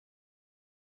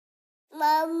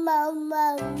I'm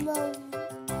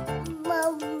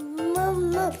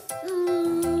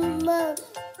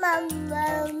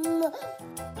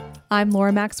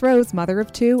Laura Max Rose, mother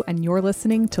of two, and you're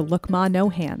listening to Look Ma No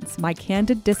Hands, my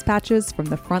candid dispatches from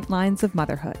the front lines of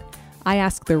motherhood. I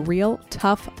ask the real,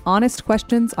 tough, honest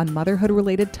questions on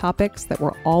motherhood-related topics that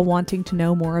we're all wanting to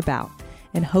know more about,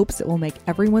 in hopes it will make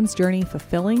everyone's journey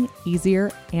fulfilling,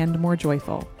 easier, and more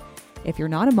joyful. If you're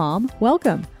not a mom,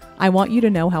 welcome. I want you to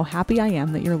know how happy I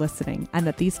am that you're listening and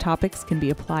that these topics can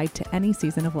be applied to any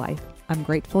season of life. I'm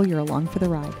grateful you're along for the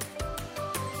ride.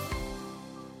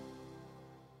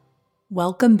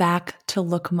 Welcome back to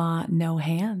Look Ma No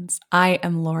Hands. I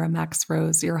am Laura Max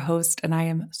Rose, your host, and I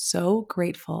am so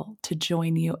grateful to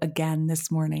join you again this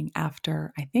morning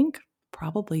after, I think,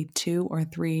 probably 2 or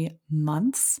 3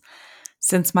 months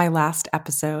since my last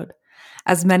episode.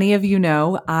 As many of you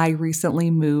know, I recently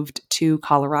moved to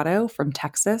Colorado from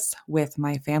Texas with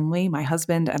my family, my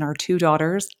husband, and our 2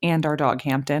 daughters, and our dog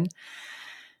Hampton.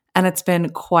 And it's been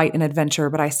quite an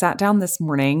adventure, but I sat down this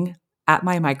morning at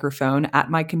my microphone, at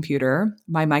my computer,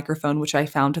 my microphone, which I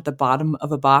found at the bottom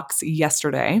of a box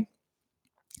yesterday.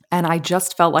 And I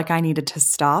just felt like I needed to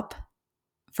stop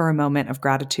for a moment of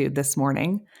gratitude this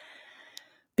morning.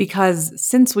 Because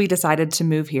since we decided to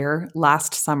move here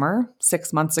last summer,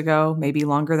 6 months ago, maybe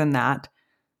longer than that,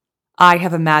 I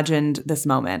have imagined this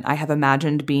moment. I have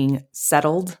imagined being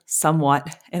settled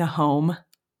somewhat in a home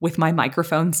with my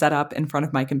microphone set up in front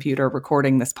of my computer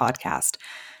recording this podcast.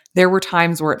 There were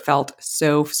times where it felt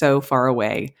so far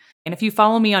away. And if you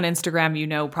follow me on Instagram, you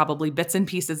know probably bits and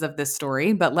pieces of this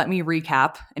story, but let me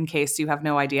recap in case you have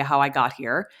no idea how I got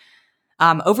here.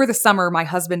 Over the summer, my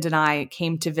husband and I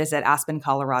came to visit Aspen,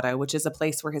 Colorado, which is a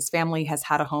place where his family has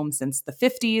had a home since the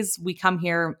 50s. We come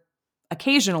here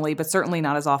occasionally, but certainly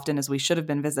not as often as we should have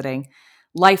been visiting.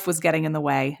 Life was getting in the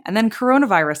way. And then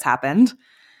coronavirus happened.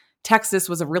 Texas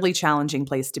was a really challenging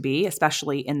place to be,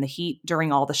 especially in the heat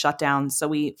during all the shutdowns. So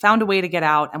we found a way to get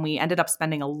out, and we ended up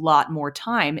spending a lot more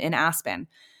time in Aspen.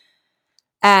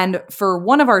 And for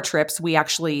one of our trips, we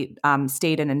actually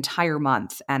stayed an entire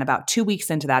month. And about 2 weeks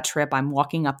into that trip, I'm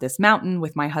walking up this mountain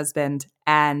with my husband,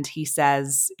 and he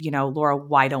says, Laura,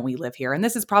 why don't we live here? And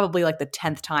this is probably like the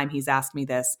 10th time he's asked me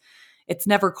this. It's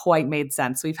never quite made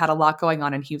sense. We've had a lot going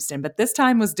on in Houston, but this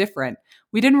time was different.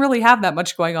 We didn't really have that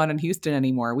much going on in Houston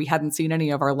anymore. We hadn't seen any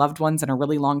of our loved ones in a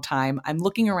really long time. I'm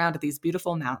looking around at these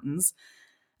beautiful mountains,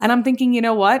 and I'm thinking, you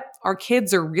know what? Our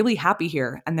kids are really happy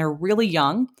here, and they're really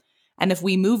young. And if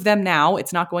we move them now,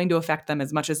 it's not going to affect them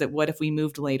as much as it would if we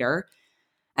moved later.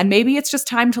 And maybe it's just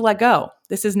time to let go.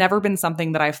 This has never been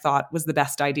something that I've thought was the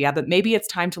best idea, but maybe it's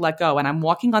time to let go. And I'm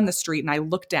walking on the street, and I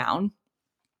look down,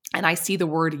 and I see the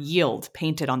word yield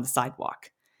painted on the sidewalk,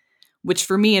 which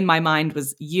for me in my mind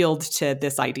was yield to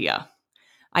this idea.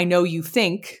 I know you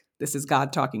think, this is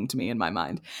God talking to me in my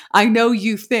mind, I know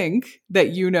you think that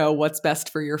you know what's best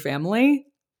for your family,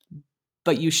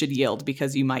 but you should yield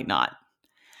because you might not.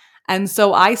 And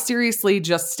so I seriously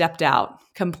just stepped out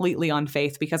completely on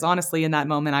faith because honestly, in that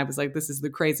moment, I was like, this is the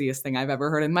craziest thing I've ever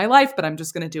heard in my life, but I'm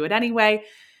just going to do it anyway.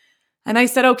 And I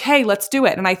said, okay, let's do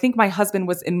it. And I think my husband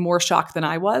was in more shock than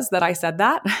I was that I said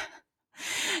that.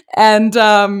 And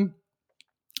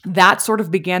that sort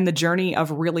of began the journey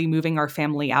of really moving our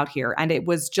family out here. And it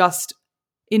was just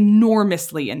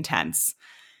enormously intense.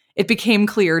 It became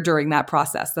clear during that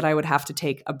process that I would have to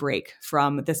take a break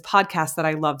from this podcast that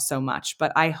I love so much.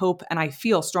 But I hope and I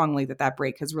feel strongly that that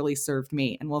break has really served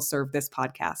me and will serve this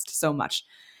podcast so much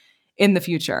in the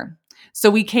future. So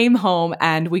we came home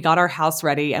and we got our house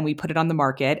ready and we put it on the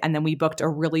market. And then we booked a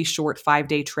really short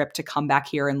 5-day trip to come back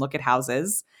here and look at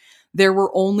houses. There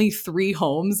were only 3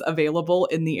 homes available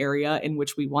in the area in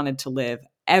which we wanted to live.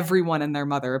 Everyone and their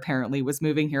mother apparently was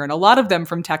moving here, and a lot of them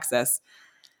from Texas.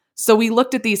 So we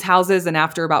looked at these houses, and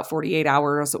after about 48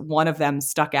 hours, one of them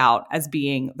stuck out as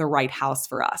being the right house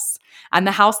for us. And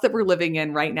the house that we're living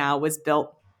in right now was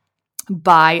built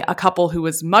by a couple who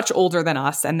was much older than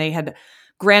us, and they had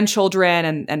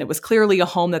grandchildren, and it was clearly a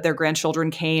home that their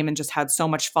grandchildren came and just had so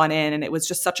much fun in. And it was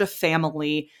just such a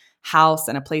family house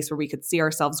and a place where we could see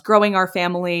ourselves growing our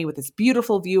family with this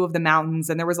beautiful view of the mountains.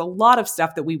 And there was a lot of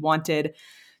stuff that we wanted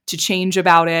to change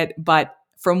about it, but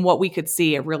from what we could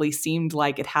see, it really seemed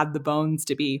like it had the bones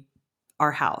to be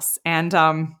our house. And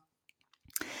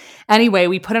anyway,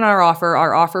 we put in our offer.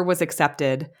 Our offer was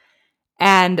accepted.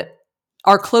 And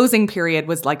our closing period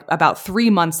was like about 3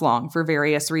 months long for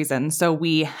various reasons. So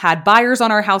we had buyers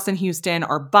on our house in Houston.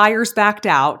 Our buyers backed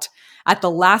out. At the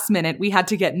last minute, we had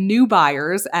to get new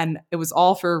buyers, and it was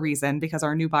all for a reason because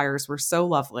our new buyers were so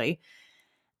lovely.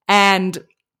 And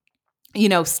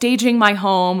staging my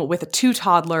home with 2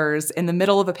 toddlers in the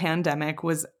middle of a pandemic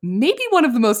was maybe one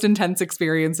of the most intense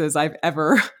experiences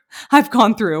I've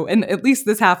gone through in at least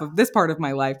this part of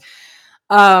my life.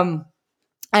 And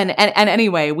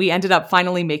anyway, we ended up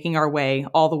finally making our way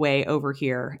all the way over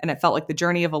here. And it felt like the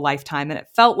journey of a lifetime. And it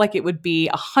felt like it would be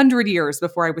 100 years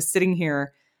before I was sitting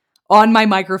here on my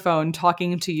microphone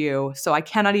talking to you. So I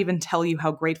cannot even tell you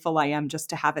how grateful I am just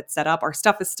to have it set up. Our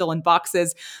stuff is still in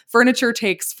boxes. Furniture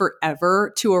takes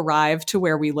forever to arrive to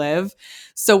where we live.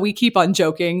 So we keep on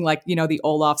joking, like, the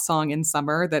Olaf song In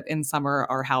Summer, that in summer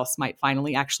our house might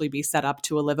finally actually be set up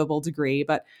to a livable degree.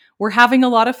 But we're having a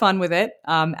lot of fun with it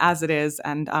as it is.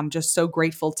 And I'm just so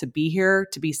grateful to be here,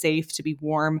 to be safe, to be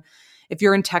warm. If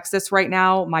you're in Texas right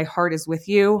now, my heart is with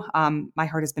you. My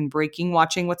heart has been breaking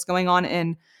watching what's going on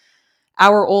in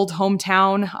our old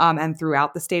hometown and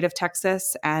throughout the state of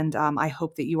Texas. And I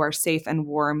hope that you are safe and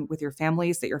warm with your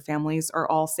families, that your families are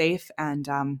all safe. And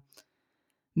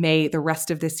may the rest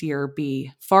of this year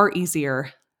be far easier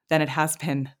than it has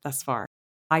been thus far.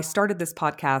 I started this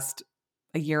podcast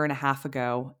a year and a half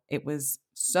ago. It was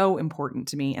so important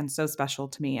to me and so special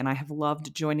to me. And I have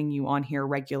loved joining you on here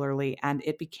regularly. And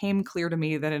it became clear to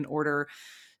me that in order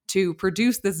to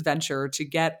produce this venture, to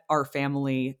get our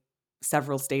family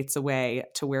several states away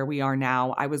to where we are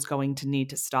now, I was going to need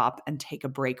to stop and take a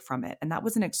break from it. And that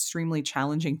was an extremely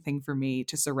challenging thing for me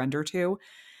to surrender to.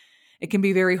 It can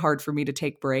be very hard for me to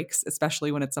take breaks,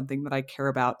 especially when it's something that I care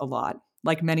about a lot.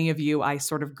 Like many of you, I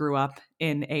sort of grew up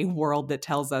in a world that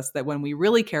tells us that when we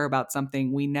really care about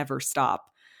something, we never stop.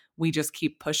 We just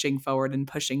keep pushing forward and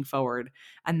pushing forward.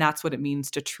 And that's what it means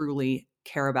to truly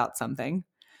care about something.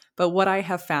 But what I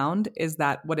have found is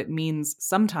that what it means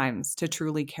sometimes to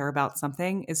truly care about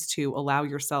something is to allow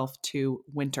yourself to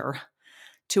winter,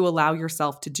 to allow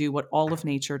yourself to do what all of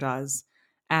nature does,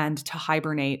 and to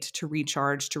hibernate, to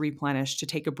recharge, to replenish, to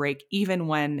take a break, even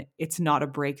when it's not a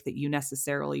break that you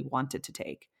necessarily wanted to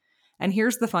take. And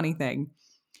here's the funny thing.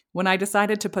 When I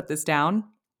decided to put this down,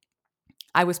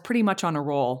 I was pretty much on a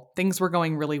roll. Things were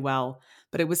going really well,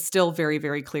 but it was still very,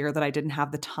 very clear that I didn't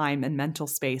have the time and mental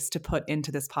space to put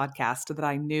into this podcast that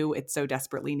I knew it so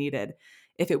desperately needed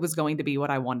if it was going to be what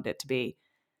I wanted it to be.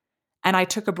 And I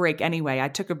took a break anyway. I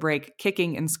took a break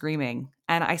kicking and screaming.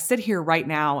 And I sit here right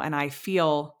now and I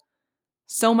feel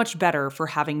so much better for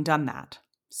having done that.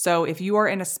 So if you are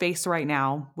in a space right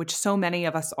now, which so many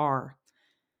of us are,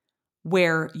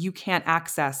 where you can't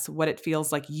access what it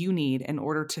feels like you need in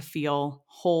order to feel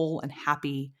whole and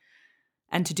happy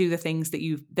and to do the things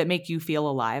that make you feel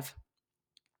alive,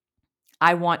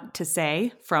 I want to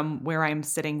say from where I'm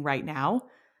sitting right now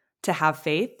to have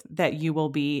faith that you will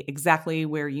be exactly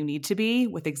where you need to be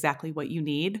with exactly what you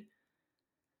need,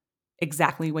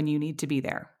 exactly when you need to be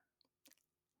there.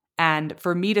 And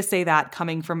for me to say that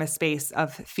coming from a space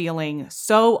of feeling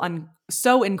so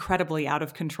incredibly out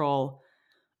of control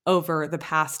over the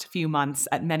past few months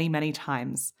at many, many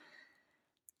times,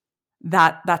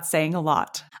 that's saying a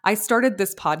lot. I started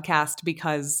this podcast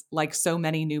because, like so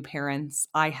many new parents,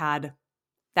 I had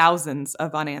thousands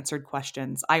of unanswered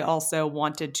questions. I also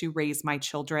wanted to raise my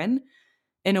children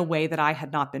in a way that I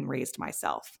had not been raised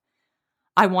myself.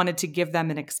 I wanted to give them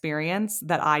an experience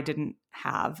that I didn't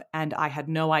have, and I had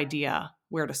no idea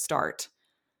where to start.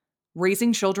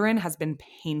 Raising children has been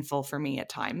painful for me at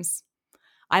times.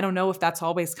 I don't know if that's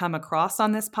always come across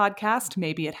on this podcast.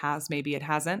 Maybe it has, maybe it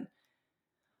hasn't.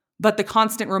 But the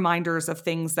constant reminders of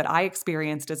things that I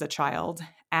experienced as a child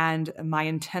and my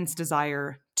intense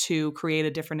desire to create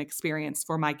a different experience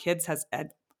for my kids has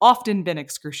often been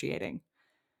excruciating.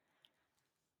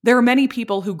 There are many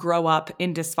people who grow up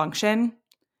in dysfunction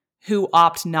who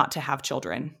opt not to have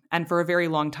children. And for a very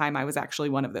long time, I was actually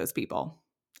one of those people.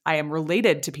 I am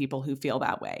related to people who feel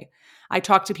that way. I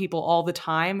talk to people all the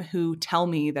time who tell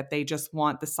me that they just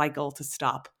want the cycle to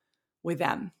stop with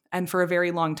them. And for a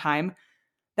very long time,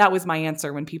 that was my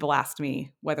answer when people asked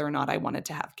me whether or not I wanted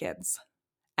to have kids.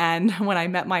 And when I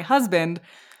met my husband,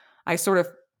 I sort of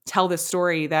tell this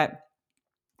story that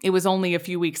it was only a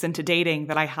few weeks into dating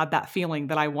that I had that feeling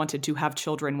that I wanted to have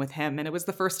children with him. And it was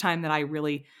the first time that I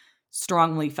really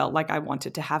strongly felt like I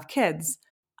wanted to have kids.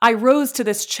 I rose to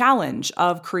this challenge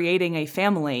of creating a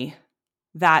family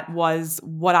that was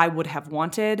what I would have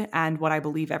wanted and what I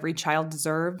believe every child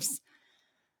deserves.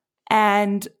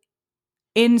 And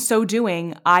in so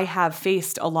doing, I have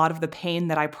faced a lot of the pain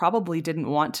that I probably didn't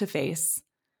want to face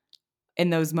in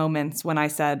those moments when I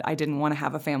said I didn't want to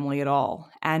have a family at all.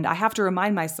 And I have to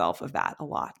remind myself of that a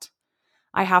lot.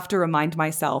 I have to remind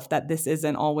myself that this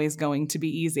isn't always going to be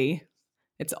easy.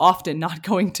 It's often not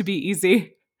going to be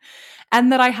easy.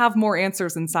 and that I have more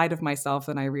answers inside of myself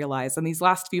than I realize. And these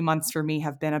last few months for me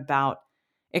have been about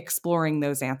exploring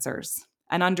those answers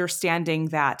and understanding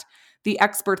that the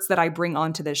experts that I bring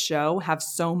onto this show have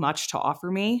so much to offer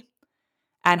me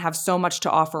and have so much to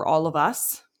offer all of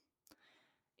us.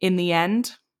 In the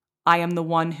end, I am the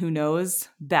one who knows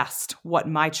best what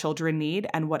my children need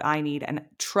and what I need. And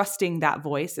trusting that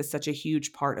voice is such a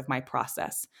huge part of my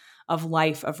process of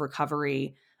life, of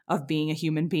recovery, of being a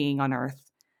human being on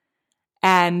earth.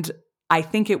 And I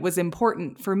think it was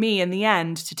important for me in the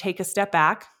end to take a step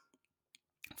back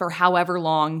for however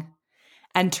long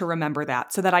and to remember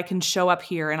that so that I can show up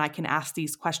here and I can ask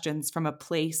these questions from a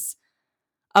place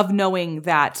of knowing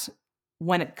that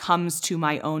when it comes to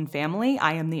my own family,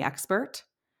 I am the expert,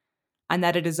 and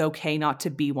that it is okay not to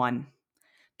be one,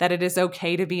 that it is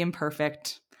okay to be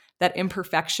imperfect, that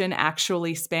imperfection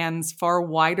actually spans far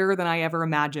wider than I ever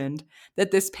imagined,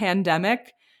 that this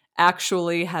pandemic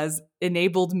actually has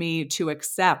enabled me to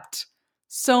accept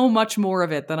so much more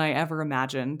of it than I ever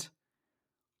imagined,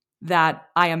 that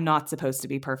I am not supposed to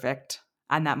be perfect,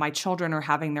 and that my children are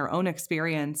having their own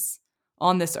experience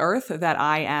on this earth that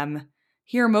I am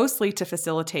here mostly to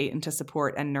facilitate and to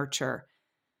support and nurture.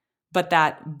 But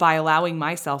that by allowing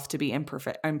myself to be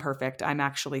imperfect, I'm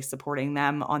actually supporting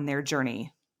them on their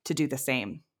journey to do the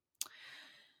same.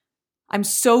 I'm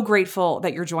so grateful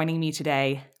that you're joining me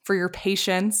today, for your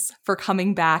patience, for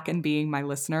coming back and being my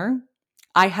listener.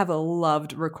 I have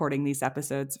loved recording these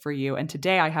episodes for you. And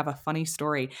today I have a funny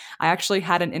story. I actually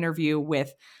had an interview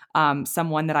with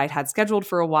someone that I'd had scheduled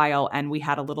for a while, and we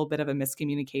had a little bit of a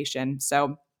miscommunication.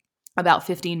 So about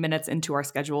 15 minutes into our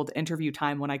scheduled interview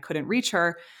time, when I couldn't reach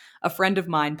her, a friend of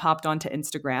mine popped onto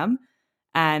Instagram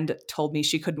and told me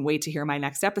she couldn't wait to hear my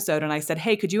next episode. And I said,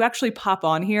 hey, could you actually pop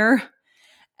on here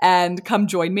and come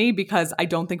join me? Because I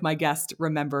don't think my guest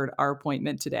remembered our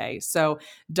appointment today. So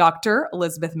Dr.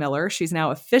 Elizabeth Miller, she's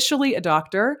now officially a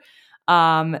doctor.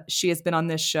 She has been on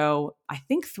this show, I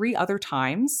think 3 other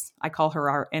times. I call her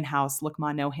our in-house Look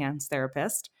Ma No Hands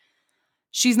therapist.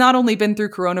 She's not only been through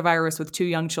coronavirus with 2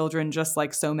 young children, just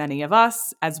like so many of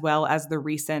us, as well as the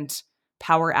recent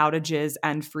power outages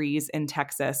and freeze in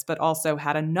Texas, but also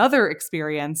had another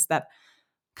experience that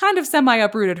kind of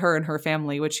semi-uprooted her and her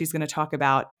family, which she's going to talk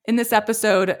about. In this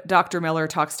episode, Dr. Miller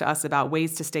talks to us about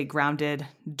ways to stay grounded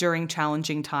during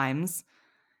challenging times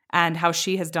and how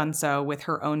she has done so with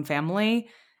her own family,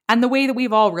 and the way that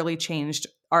we've all really changed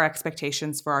our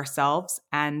expectations for ourselves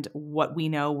and what we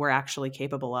know we're actually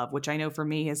capable of, which I know for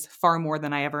me is far more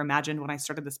than I ever imagined when I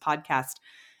started this podcast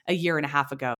a year and a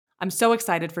half ago. I'm so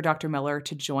excited for Dr. Miller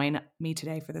to join me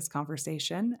today for this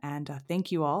conversation, and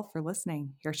thank you all for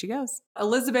listening. Here she goes.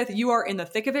 Elizabeth, you are in the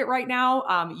thick of it right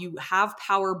now. You have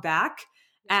power back.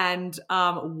 And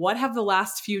what have the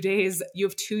last few days, you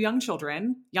have 2 young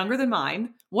children, younger than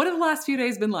mine. What have the last few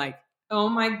days been like? Oh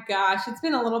my gosh, it's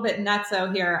been a little bit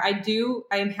nutso here.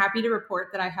 I am happy to report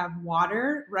that I have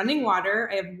running water.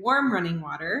 I have warm running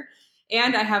water,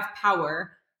 and I have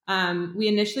power. We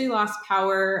initially lost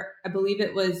power, I believe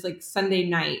it was like Sunday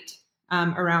night,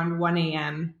 around 1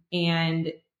 a.m.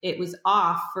 And it was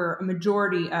off for a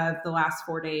majority of the last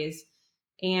 4 days.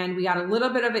 And we got a little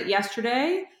bit of it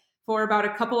yesterday for about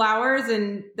a couple hours,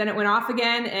 and then it went off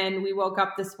again. And we woke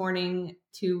up this morning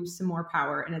to some more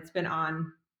power, and it's been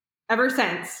on ever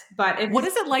since. But what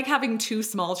is it like having 2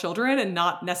 small children and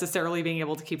not necessarily being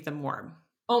able to keep them warm?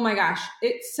 Oh my gosh,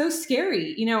 it's so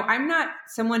scary. You know, I'm not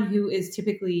someone who is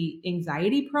typically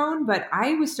anxiety prone, but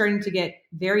I was starting to get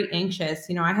very anxious.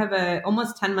 You know, I have a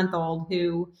almost 10-month-old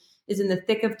who is in the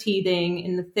thick of teething,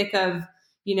 in the thick of,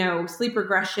 sleep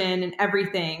regression and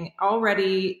everything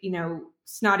already,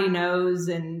 snotty nose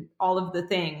and all of the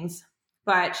things.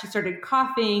 But she started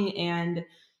coughing, and,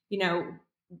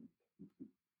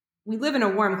 we live in a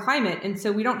warm climate. And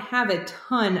so we don't have a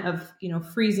ton of,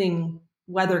 freezing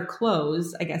weather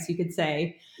clothes, I guess you could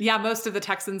say. Yeah, most of the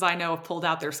Texans I know have pulled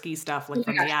out their ski stuff from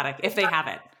the attic, if they have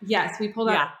it. Yes, we pulled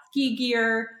out ski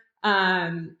gear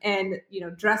and,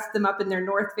 dressed them up in their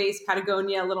North Face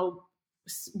Patagonia little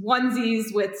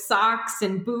onesies with socks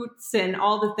and boots and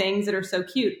all the things that are so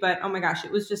cute. But oh my gosh,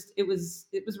 it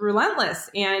was relentless.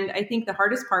 And I think the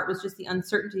hardest part was just the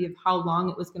uncertainty of how long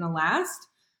it was going to last.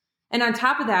 And on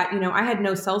top of that, I had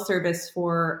no cell service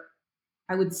for,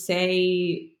 I would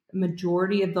say,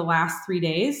 majority of the last 3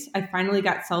 days. I finally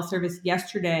got cell service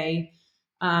yesterday,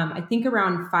 I think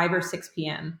around 5 or 6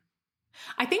 p.m.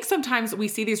 I think sometimes we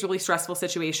see these really stressful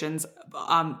situations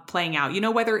playing out,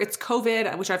 whether it's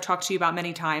COVID, which I've talked to you about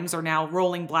many times, or now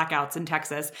rolling blackouts in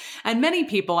Texas. And many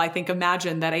people, I think,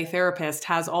 imagine that a therapist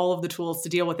has all of the tools to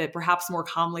deal with it, perhaps more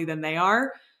calmly than they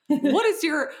are. What is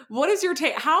your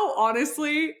take? How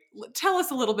honestly, tell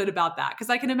us a little bit about that. Cause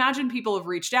I can imagine people have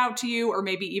reached out to you or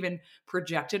maybe even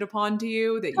projected upon to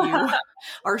you that you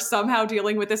are somehow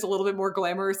dealing with this a little bit more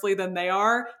glamorously than they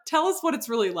are. Tell us what it's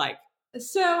really like.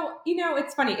 So,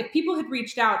 it's funny. If people had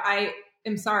reached out, I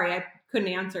am sorry, I couldn't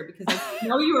answer because I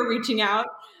know you were reaching out.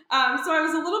 So I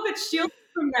was a little bit shielded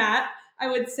from that, I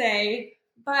would say.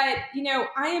 But,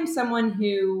 I am someone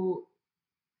who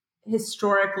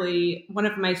historically, one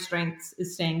of my strengths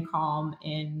is staying calm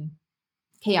in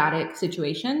chaotic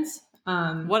situations.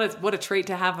 What a trait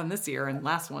to have on this year and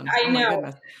last one. I oh know. My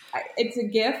goodness. It's a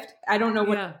gift. I don't know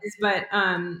what it is, but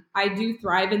I do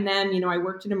thrive in them. I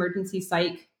worked in emergency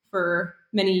psych for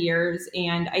many years.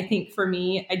 And I think for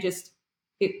me,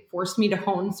 it forced me to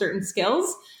hone certain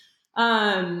skills.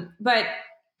 But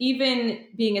even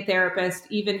being a therapist,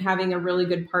 even having a really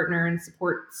good partner and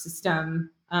support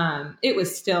system, it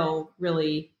was still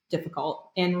really difficult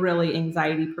and really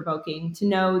anxiety provoking to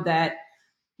know that,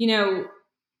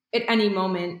 at any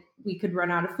moment we could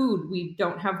run out of food. We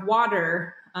don't have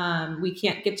water. We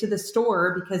can't get to the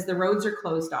store because the roads are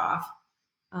closed off.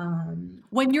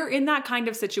 When you're in that kind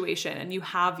of situation and you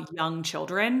have young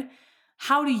children,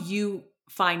 how do you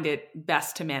find it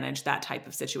best to manage that type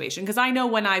of situation? Because I know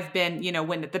when I've been,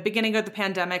 when at the beginning of the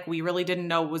pandemic, we really didn't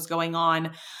know what was going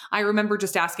on. I remember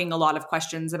just asking a lot of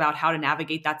questions about how to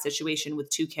navigate that situation with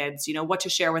 2 kids, what to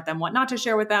share with them, what not to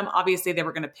share with them. Obviously, they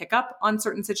were going to pick up on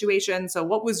certain situations. So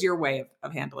what was your way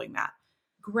of handling that?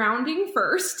 Grounding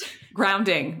first.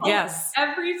 Grounding, yes.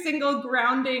 Every single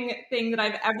grounding thing that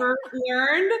I've ever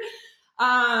learned.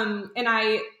 And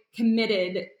I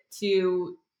committed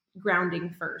to grounding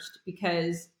first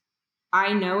because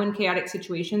I know in chaotic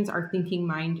situations, our thinking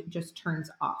mind just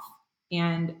turns off.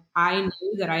 And I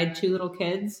knew that I had 2 little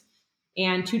kids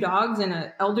and 2 dogs and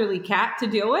an elderly cat to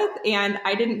deal with. And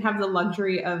I didn't have the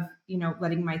luxury of,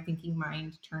 letting my thinking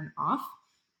mind turn off.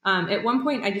 At one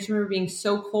point, I just remember being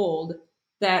so cold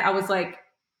that I was like,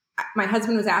 my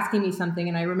husband was asking me something.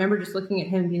 And I remember just looking at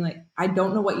him and being like, I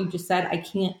don't know what you just said. I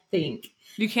can't think.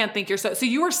 You can't think so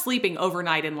you were sleeping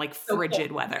overnight in like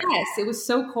frigid weather. Yes, it was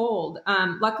so cold.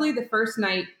 Luckily, the first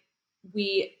night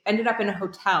we ended up in a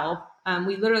hotel.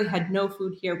 We literally had no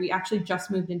food here. We actually just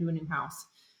moved into a new house.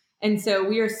 And so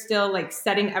we are still like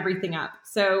setting everything up.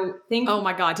 So oh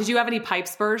my God. Did you have any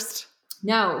pipes burst?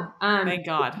 No. Thank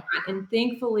God. And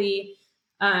thankfully,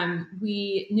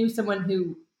 we knew someone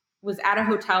who was at a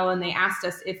hotel and they asked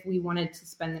us if we wanted to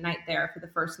spend the night there for the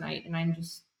first night. And I'm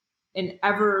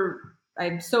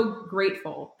so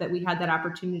grateful that we had that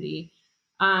opportunity.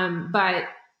 But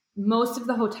most of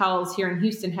the hotels here in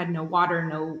Houston had no water,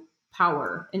 no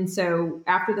power. And so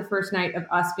after the first night of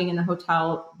us being in the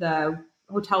hotel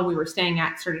we were staying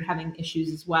at started having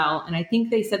issues as well. And I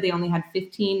think they said they only had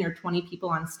 15 or 20 people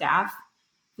on staff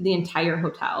for the entire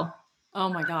hotel. Oh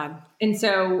my God. And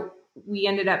so we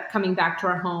ended up coming back to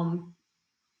our home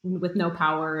with no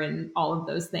power and all of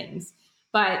those things.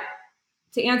 But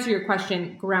to answer your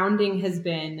question, grounding has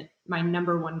been my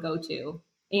number one go-to.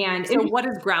 And so what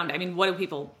is grounding? I mean, what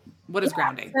is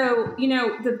grounding? So,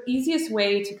 the easiest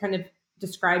way to kind of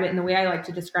describe it, and the way I like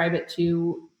to describe it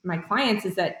to my clients,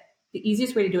 is that the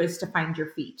easiest way to do it is to find your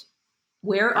feet.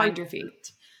 Where are your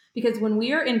feet? Because when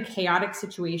we are in chaotic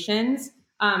situations,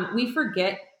 we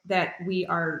forget that we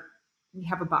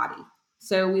have a body.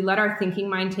 So we let our thinking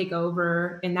mind take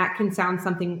over, and that can sound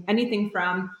anything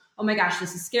from, oh my gosh,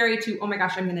 this is scary, to, oh my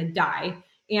gosh, I'm going to die.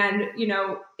 And,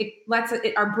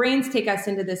 our brains take us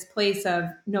into this place of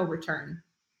no return.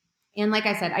 And like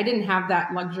I said, I didn't have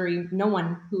that luxury. No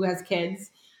one who has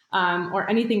kids or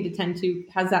anything to tend to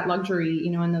has that luxury,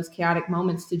 in those chaotic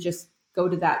moments to just go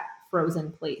to that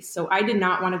frozen place. So I did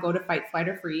not want to go to fight, flight,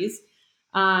 or freeze.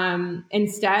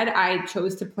 Instead, I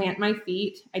chose to plant my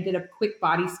feet. I did a quick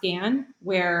body scan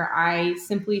where I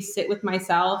simply sit with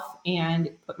myself and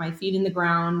put my feet in the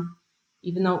ground,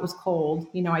 even though it was cold.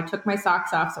 I took my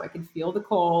socks off so I could feel the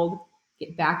cold,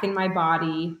 get back in my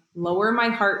body, lower my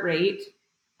heart rate.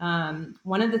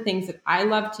 One of the things that I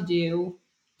love to do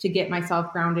to get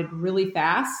myself grounded really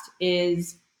fast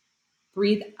is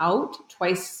breathe out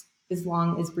twice as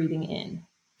long as breathing in.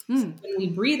 So when we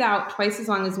breathe out twice as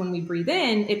long as when we breathe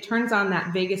in, it turns on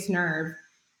that vagus nerve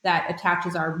that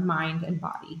attaches our mind and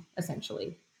body,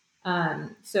 essentially.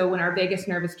 So when our vagus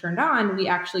nerve is turned on, we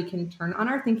actually can turn on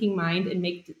our thinking mind and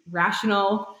make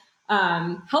rational,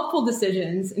 helpful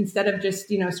decisions instead of just,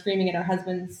 screaming at our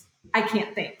husbands, I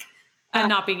can't think. And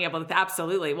not being able to,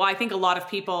 absolutely. Well, I think a lot of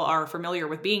people are familiar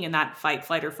with being in that fight,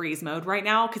 flight, or freeze mode right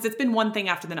now, because it's been one thing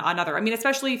after another. I mean,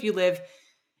 especially if you live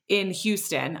in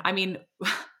Houston. I mean,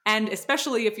 And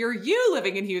especially if you're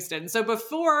living in Houston. So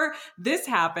before this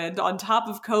happened, on top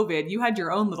of COVID, you had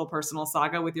your own little personal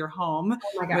saga with your home,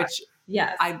 Oh my gosh. which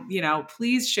Yes.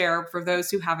 please share for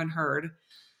those who haven't heard.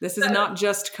 This is not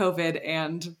just COVID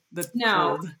and the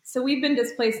cold. So we've been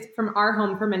displaced from our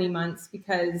home for many months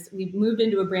because we moved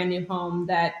into a brand new home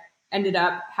that ended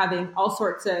up having all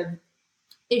sorts of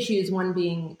issues, one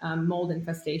being mold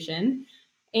infestation,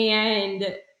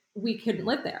 and we couldn't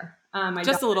live there.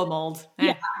 Just a little mold.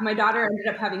 Yeah, my daughter ended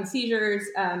up having seizures.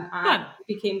 I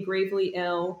became gravely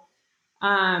ill.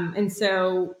 And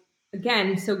so,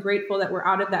 again, so grateful that we're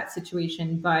out of that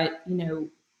situation. But,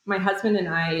 my husband and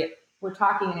I were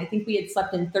talking, and I think we had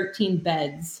slept in 13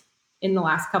 beds in the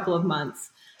last couple of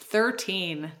months.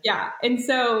 13. Yeah. And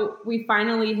so we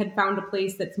finally had found a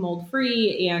place that's mold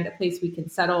free and a place we can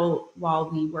settle while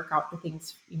we work out the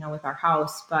things, with our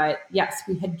house. But yes,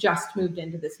 we had just moved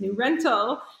into this new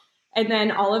rental, and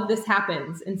then all of this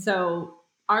happens. And so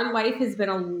our life has been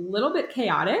a little bit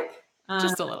chaotic.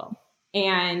 Just a little.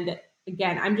 And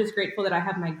again, I'm just grateful that I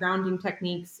have my grounding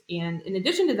techniques. And in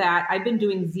addition to that, I've been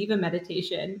doing Ziva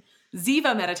meditation.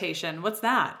 Ziva meditation. What's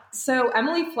that? So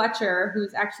Emily Fletcher,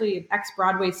 who's actually an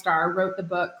ex-Broadway star, wrote the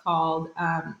book called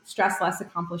Stress Less,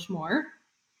 Accomplish More.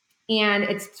 And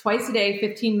it's twice a day,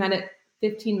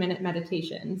 15-minute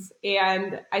meditations.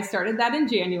 And I started that in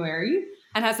January.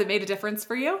 And has it made a difference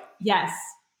for you? Yes,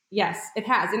 it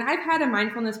has. And I've had a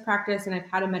mindfulness practice and I've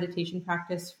had a meditation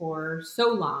practice for so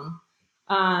long.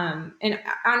 And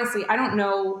honestly, I don't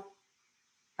know.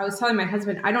 I was telling my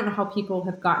husband, I don't know how people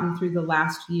have gotten through the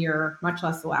last year, much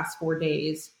less the last 4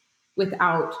 days,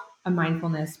 without a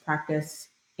mindfulness practice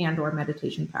and or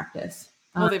meditation practice.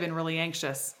 Well, they've been really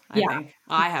anxious. I think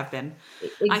I have been.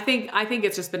 I think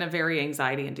it's just been a very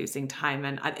anxiety inducing time.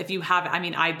 And if you have,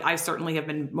 I certainly have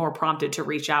been more prompted to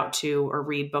reach out to or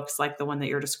read books like the one that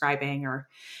you're describing or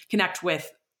connect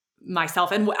with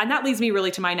myself. And that leads me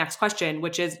really to my next question,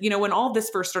 which is, when all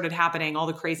this first started happening, all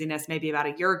the craziness, maybe about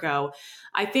a year ago,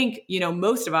 I think,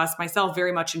 most of us, myself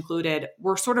very much included,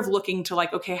 we're sort of looking to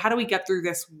okay, how do we get through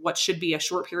this, what should be a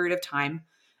short period of time,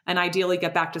 and ideally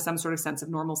get back to some sort of sense of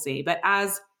normalcy. But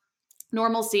as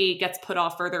normalcy gets put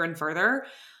off further and further,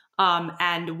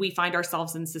 and we find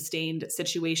ourselves in sustained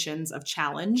situations of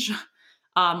challenge,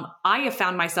 I have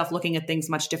found myself looking at things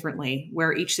much differently,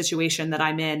 where each situation that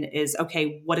I'm in is,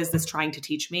 okay, what is this trying to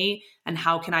teach me? And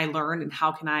how can I learn? And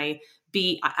how can I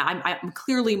be, I'm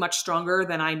clearly much stronger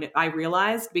than I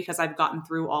realized because I've gotten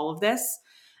through all of this.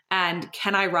 And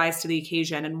can I rise to the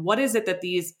occasion? And what is it that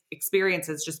these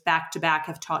experiences just back to back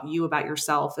have taught you about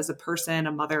yourself as a person,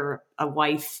 a mother, a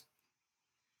wife?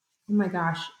 Oh my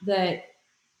gosh, that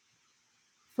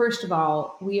first of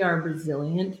all, we are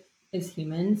resilient as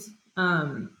humans.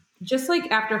 Just like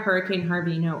after Hurricane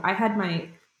Harvey, I had my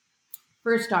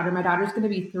first daughter. My daughter's going to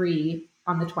be 3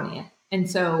 on the 20th. And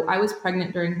so I was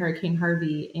pregnant during Hurricane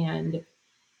Harvey. And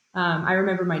I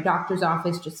remember my doctor's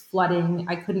office just flooding.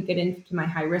 I couldn't get into my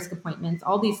high risk appointments,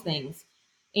 all these things.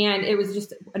 And it was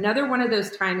just another one of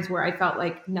those times where I felt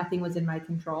like nothing was in my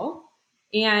control.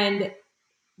 And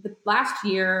the last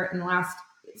year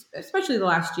especially the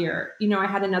last year, I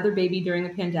had another baby during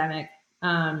the pandemic.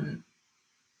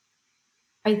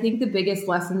 I think the biggest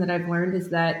lesson that I've learned is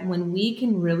that when we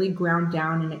can really ground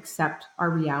down and accept our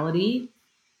reality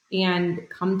and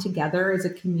come together as a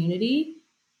community,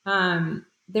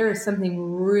 there is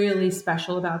something really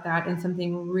special about that and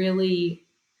something really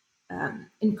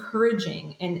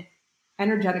encouraging and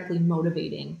energetically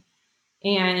motivating.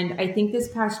 And I think this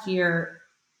past year,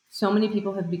 so many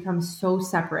people have become so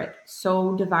separate,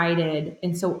 so divided,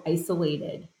 and so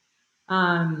isolated.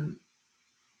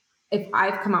 If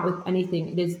I've come out with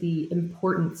anything, it is the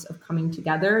importance of coming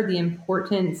together, the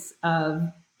importance of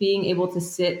being able to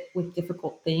sit with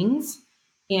difficult things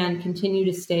and continue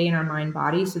to stay in our mind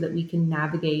body so that we can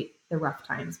navigate the rough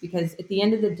times. Because at the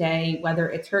end of the day, whether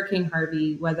it's Hurricane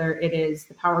Harvey, whether it is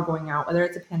the power going out, whether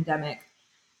it's a pandemic,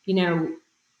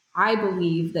 I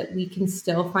believe that we can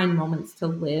still find moments to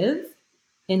live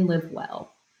and live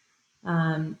well.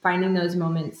 Finding those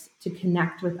moments to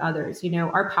connect with others.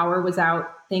 Our power was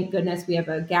out. Thank goodness we have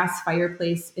a gas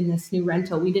fireplace in this new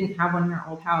rental. We didn't have one in our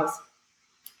old house.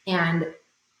 And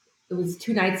it was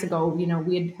 2 nights ago,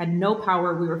 we had no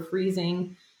power. We were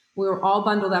freezing. We were all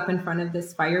bundled up in front of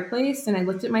this fireplace. And I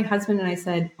looked at my husband and I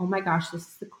said, oh my gosh, this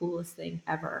is the coolest thing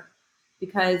ever.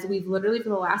 Because we've literally for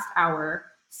the last hour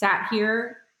sat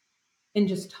here and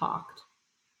just talked.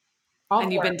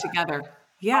 And you've been together.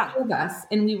 Yeah. All of us.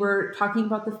 And we were talking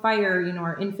about the fire.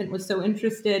 Our infant was so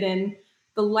interested in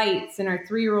the lights, and our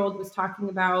 3-year-old was talking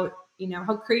about,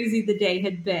 how crazy the day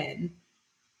had been.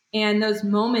 And those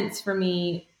moments for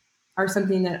me are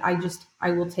something that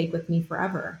I will take with me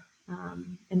forever.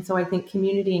 And so I think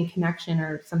community and connection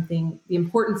are something, the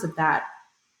importance of that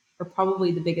are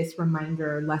probably the biggest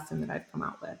reminder or lesson that I've come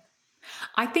out with.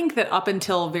 I think that up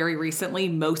until very recently,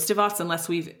 most of us, unless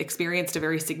we've experienced a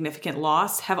very significant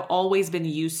loss, have always been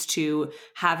used to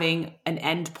having an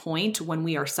end point when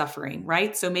we are suffering,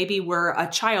 right? So maybe we're a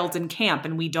child in camp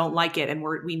and we don't like it and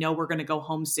we know we're going to go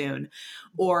home soon.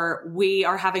 Or we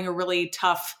are having a really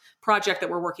tough project that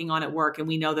we're working on at work and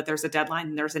we know that there's a deadline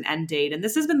and there's an end date. And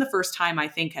this has been the first time, I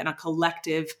think, in a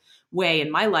collective way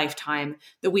in my lifetime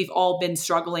that we've all been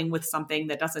struggling with something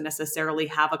that doesn't necessarily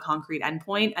have a concrete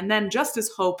endpoint. And then just as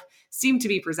hope seemed to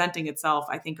be presenting itself,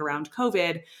 I think around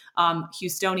COVID,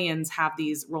 Houstonians have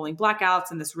these rolling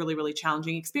blackouts and this really, really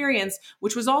challenging experience,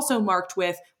 which was also marked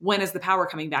with when is the power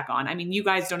coming back on? I mean, you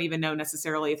guys don't even know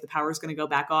necessarily if the power is going to go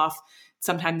back off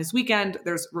sometime this weekend.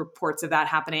 There's reports of that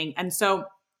happening. And so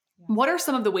what are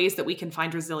some of the ways that we can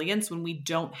find resilience when we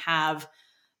don't have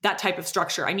that type of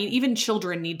structure? I mean, even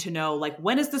children need to know, like,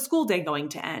 when is the school day going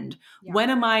to end? Yeah. When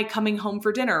am I coming home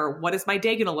for dinner? What is my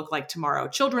day going to look like tomorrow?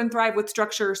 Children thrive with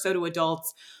structure, so do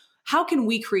adults. How can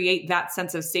we create that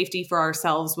sense of safety for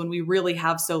ourselves when we really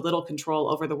have so little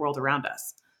control over the world around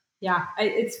us? Yeah,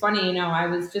 it's funny. I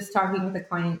was just talking with a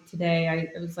client today.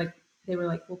 It was like, they were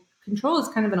like, well, control is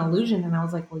kind of an illusion. And I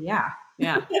was like, well, yeah.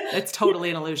 Yeah, it's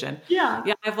totally an illusion. Yeah.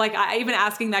 I even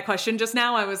asking that question just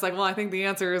now, I was like, well, I think the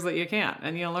answer is that you can't,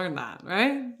 and you'll learn that,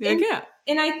 right? You can't.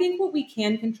 And I think what we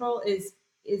can control is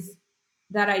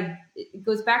that it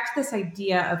goes back to this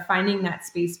idea of finding that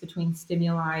space between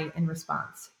stimuli and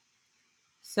response.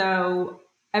 So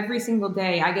every single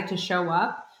day I get to show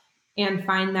up and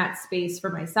find that space for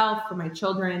myself, for my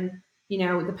children.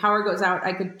 The power goes out,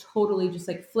 I could totally just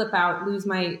like flip out, lose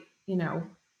my,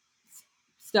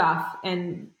 stuff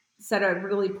and set a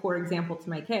really poor example to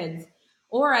my kids.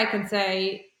 Or I can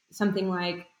say something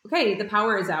like, okay, the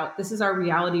power is out. This is our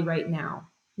reality right now,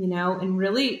 and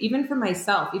really, even for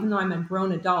myself, even though I'm a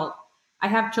grown adult, I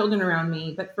have children around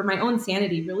me, but for my own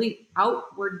sanity, really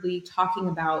outwardly talking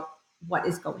about what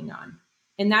is going on.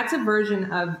 And that's a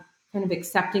version of kind of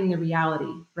accepting the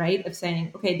reality, right? Of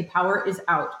saying, okay, the power is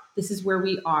out. This is where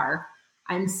we are.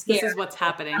 I'm scared. This is what's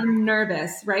happening. I'm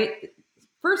nervous, right?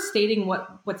 First stating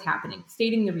what's happening,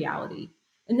 stating the reality,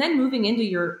 and then moving into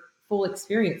your full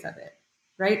experience of it,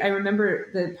 right? I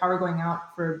remember the power going out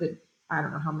for I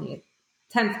don't know how many,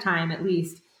 10th time at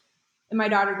least. And my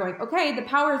daughter going, okay, the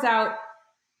power's out.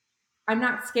 I'm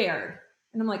not scared.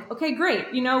 And I'm like, okay,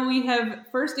 great. We have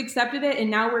first accepted it and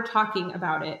now we're talking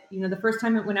about it. The first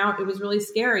time it went out, it was really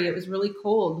scary. It was really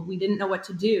cold. We didn't know what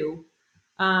to do.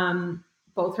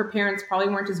 Both her parents probably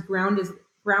weren't as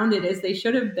grounded as they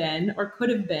should have been or could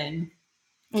have been.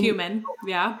 Human.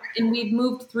 Yeah. And we've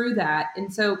moved through that.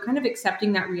 And so kind of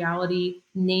accepting that reality,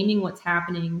 naming what's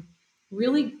happening,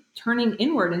 really turning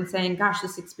inward and saying, gosh,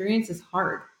 this experience is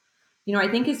hard. I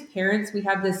think as parents, we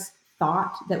have this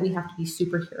thought that we have to be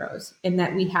superheroes and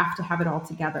that we have to have it all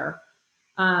together.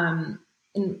 Our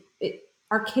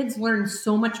kids learn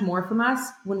so much more from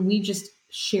us when we just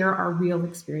share our real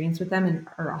experience with them and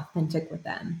are authentic with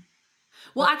them.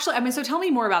 Well, actually, so tell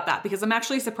me more about that, because I'm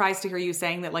actually surprised to hear you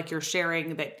saying that, like, you're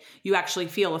sharing that you actually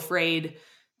feel afraid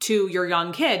to your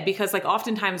young kid, because like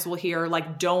oftentimes we'll hear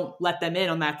like, don't let them in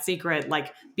on that secret,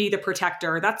 like be the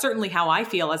protector. That's certainly how I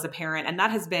feel as a parent. And that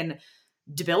has been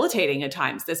debilitating at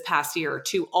times this past year,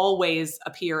 to always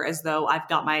appear as though I've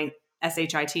got my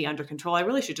SHIT under control. I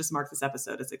really should just mark this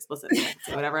episode as explicit. I could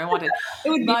say whatever I wanted.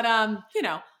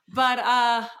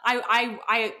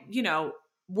 I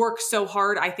work so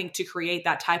hard, I think, to create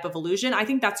that type of illusion. I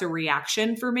think that's a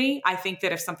reaction for me. I think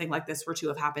that if something like this were to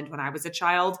have happened when I was a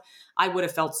child, I would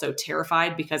have felt so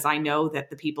terrified, because I know that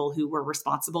the people who were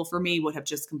responsible for me would have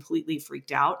just completely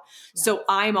freaked out. Yeah. So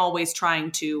I'm always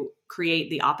trying to create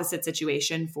the opposite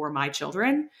situation for my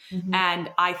children. Mm-hmm.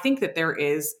 And I think that there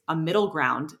is a middle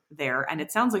ground there. And it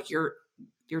sounds like you're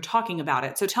talking about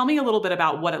it. So tell me a little bit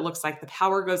about what it looks like. The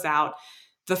power goes out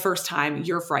the first time,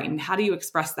 you're frightened. How do you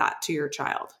express that to your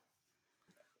child?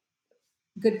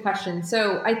 Good question.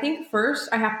 So I think first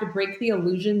I have to break the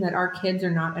illusion that our kids are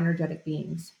not energetic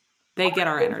beings. They get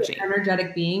our energy.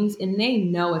 Energetic beings, and they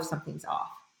know if something's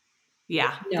off.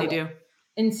 Yeah, they do.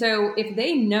 And so if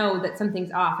they know that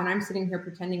something's off and I'm sitting here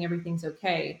pretending everything's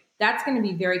okay, that's going to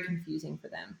be very confusing for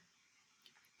them.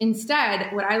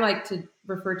 Instead, what I like to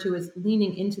refer to as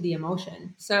leaning into the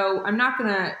emotion. So I'm not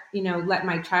going to, let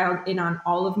my child in on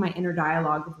all of my inner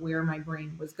dialogue of where my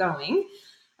brain was going.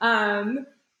 But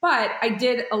I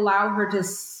did allow her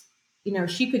to,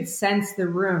 she could sense the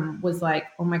room was like,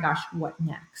 oh my gosh, what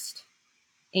next?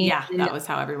 And that was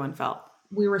how everyone felt.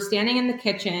 we were standing in the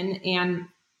kitchen and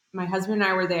my husband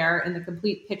and I were there in the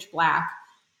complete pitch black.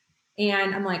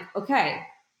 And I'm like, okay,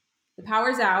 the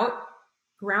power's out,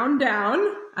 ground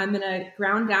down. I'm going to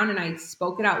ground down. And I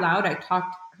spoke it out loud. I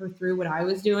talked her through what I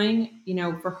was doing. You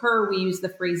know, for her, we use the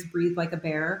phrase breathe like a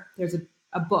bear. There's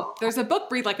a book. There's a book,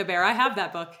 Breathe Like a Bear. I have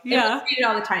that book. Yeah. And we read it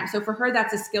all the time. So for her,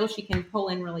 that's a skill she can pull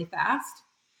in really fast.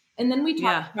 And then we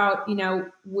talked about, you know,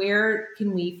 where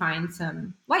can we find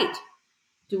some light?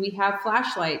 Do we have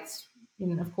flashlights?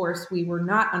 And of course, we were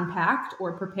not unpacked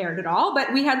or prepared at all,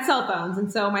 but we had cell phones.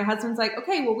 And so my husband's like,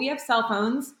 okay, well, we have cell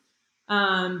phones.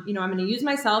 You know, I'm going to use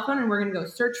my cell phone and we're going to go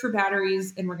search for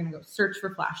batteries and we're going to go search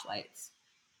for flashlights.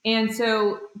 And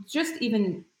so just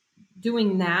even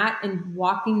doing that and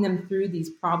walking them through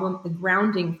these problems, the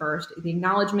grounding first, the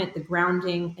acknowledgement, the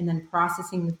grounding, and then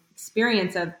processing the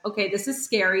experience of, okay, this is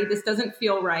scary. This doesn't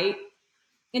feel right.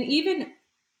 And even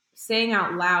saying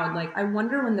out loud, like, I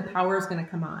wonder when the power is going to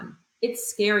come on. It's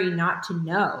scary not to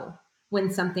know when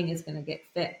something is going to get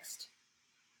fixed.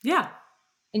 Yeah.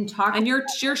 And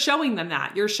you're showing them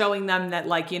that. You're showing them that,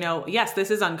 like, you know, yes,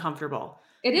 this is uncomfortable.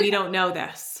 We don't know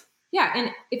this. Yeah.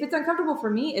 And if it's uncomfortable for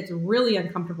me, it's really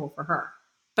uncomfortable for her.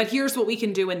 But here's what we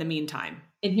can do in the meantime.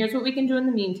 And here's what we can do in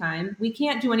the meantime. We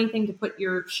can't do anything to put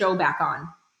your show back on,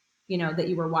 you know, that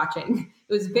you were watching.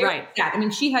 It was very sad. I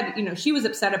mean, she had, you know, she was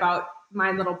upset about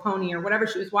My Little Pony or whatever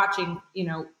she was watching, you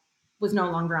know, was no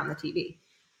longer on the TV.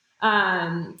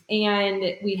 And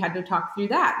we had to talk through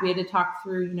that. We had to talk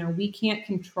through, you know, we can't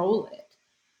control it.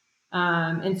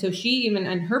 And so she even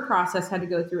in her process had to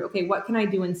go through, okay, what can I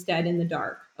do instead in the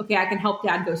dark? Okay, I can help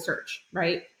dad go search,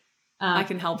 right? I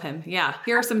can help him. Yeah.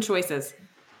 Here are some choices.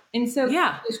 And so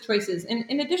those choices. And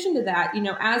in addition to that, you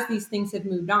know, as these things have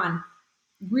moved on,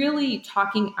 really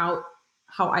talking out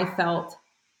how I felt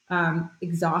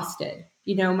exhausted.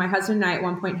 You know, my husband and I at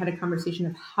one point had a conversation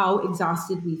of how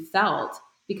exhausted we felt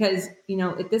because, you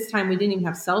know, at this time we didn't even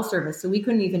have cell service. So we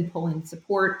couldn't even pull in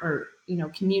support or, you know,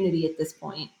 community at this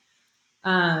point.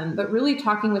 But really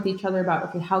talking with each other about,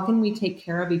 okay, how can we take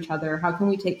care of each other? How can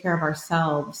we take care of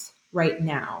ourselves right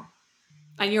now?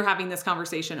 And you're having this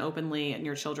conversation openly and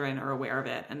your children are aware of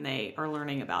it and they are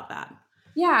learning about that.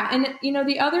 Yeah. And, you know,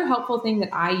 the other helpful thing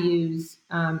that I use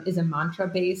is a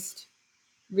mantra-based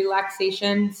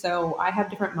relaxation. So I have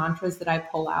different mantras that I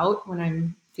pull out when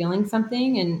I'm feeling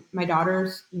something. And my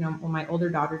daughters, you know, well, my older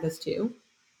daughter does too.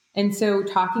 And so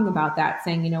talking about that,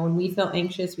 saying, you know, when we feel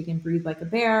anxious, we can breathe like a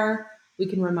bear. We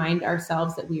can remind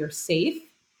ourselves that we are safe.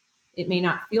 It may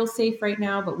not feel safe right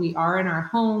now, but we are in our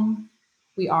home.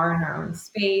 We are in our own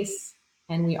space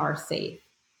and we are safe.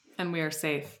 And we are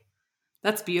safe.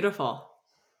 That's beautiful.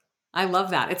 I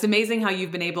love that. It's amazing how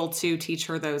you've been able to teach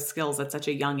her those skills at such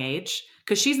a young age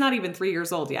because she's not even 3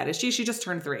 years old yet, is she? She just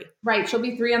turned 3. Right. She'll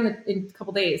be 3 in a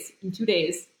couple days, in 2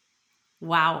 days.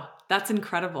 Wow. That's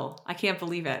incredible. I can't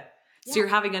believe it. So you're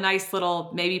having a nice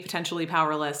little, maybe potentially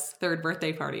powerless 3rd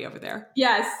birthday party over there.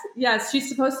 Yes. Yes. She's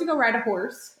supposed to go ride a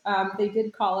horse. They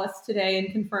did call us today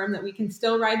and confirm that we can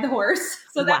still ride the horse.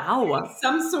 So that's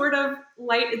some sort of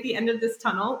light at the end of this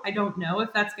tunnel. I don't know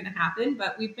if that's going to happen,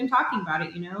 but we've been talking about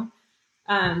it, you know.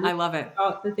 I love it.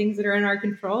 About the things that are in our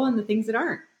control and the things that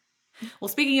aren't. Well,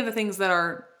 speaking of the things that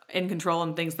are in control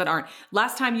and things that aren't,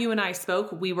 last time you and I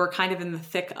spoke, we were kind of in the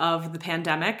thick of the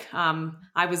pandemic.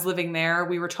 I was living there.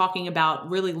 We were talking about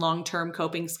really long-term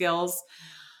coping skills.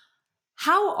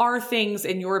 How are things,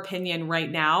 in your opinion,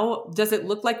 right now? Does it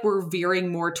look like we're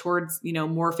veering more towards, you know,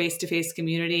 more face-to-face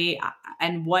community?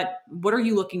 And what are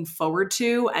you looking forward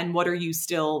to? And what are you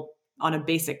still on a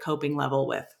basic coping level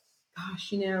with?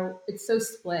 Gosh, you know, it's so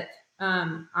split.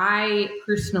 I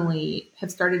personally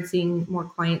have started seeing more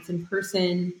clients in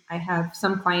person. I have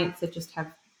some clients that just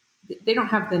they don't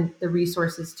have the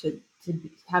resources to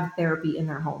have therapy in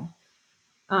their home.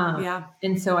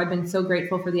 And so I've been so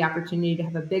grateful for the opportunity to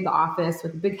have a big office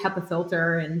with a big HEPA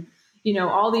filter and, you know,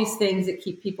 all these things that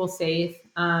keep people safe.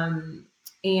 And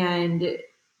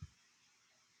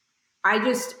I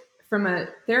just, from a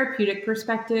therapeutic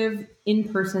perspective,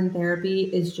 in-person therapy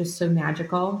is just so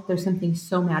magical. There's something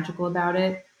so magical about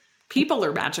it. People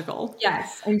are magical.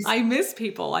 Yes. I miss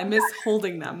people. I miss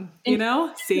holding them, you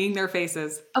know, seeing their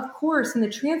faces. Of course. And the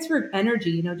transfer of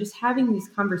energy, you know, just having these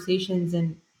conversations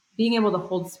and being able to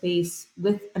hold space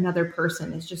with another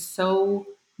person is just so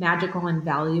magical and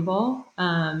valuable.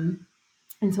 And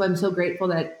so I'm so grateful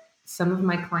that some of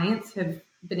my clients have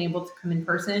been able to come in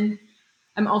person.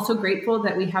 I'm also grateful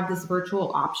that we have this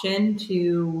virtual option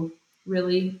to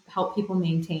really help people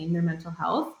maintain their mental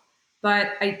health.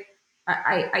 But I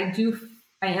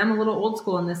am a little old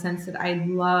school in the sense that I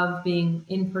love being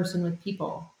in person with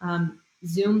people.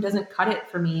 Zoom doesn't cut it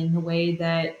for me in the way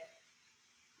that,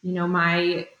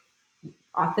 my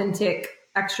authentic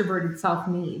extroverted self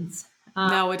needs.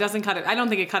 No, it doesn't cut it. I don't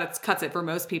think it cuts it for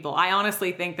most people. I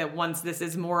honestly think that once this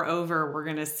is more over, we're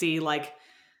going to see like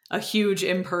a huge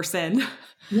in-person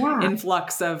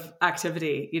influx of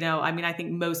activity. I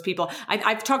think most people,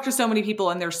 I've talked to so many people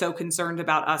and they're so concerned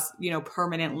about us,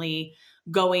 permanently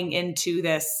going into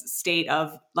this state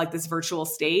of like this virtual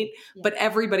state, but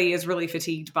everybody is really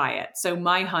fatigued by it. So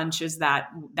my hunch is that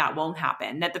won't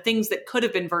happen, that the things that could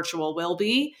have been virtual will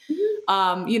be.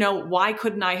 Why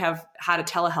couldn't I have had a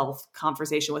telehealth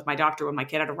conversation with my doctor when my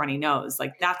kid had a runny nose?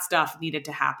 Like that stuff needed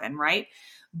to happen. Right.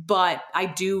 But I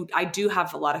do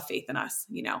have a lot of faith in us,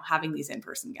 having these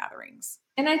in-person gatherings.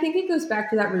 And I think it goes back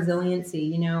to that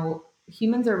resiliency.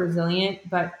 Humans are resilient,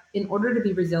 but in order to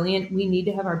be resilient, we need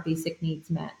to have our basic needs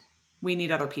met. We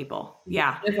need other people.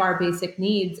 Yeah. One of our basic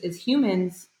needs as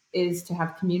humans is to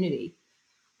have community.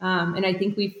 And I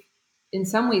think we've, in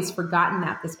some ways, forgotten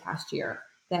that this past year,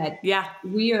 that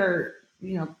we are,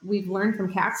 we've learned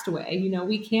from Castaway,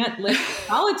 we can't live in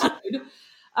solitude.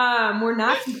 We're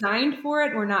not designed for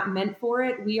it. We're not meant for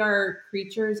it. We are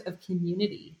creatures of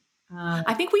community.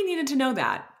 I think we needed to know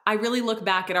that. I really look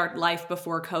back at our life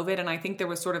before COVID, and I think there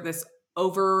was sort of this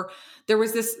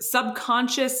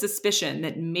subconscious suspicion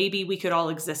that maybe we could all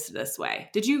exist this way.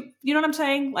 Did you know what I'm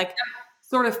saying? Like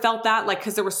sort of felt that, like,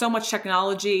 because there was so much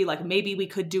technology, like maybe we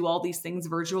could do all these things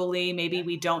virtually, maybe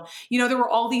we don't. There were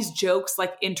all these jokes,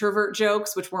 like introvert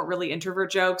jokes, which weren't really introvert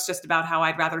jokes, just about how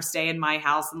I'd rather stay in my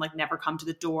house and like never come to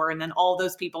the door. And then all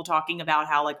those people talking about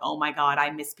how like, oh my God,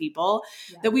 I miss people,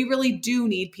 that we really do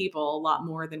need people a lot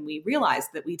more than we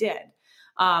realized that we did.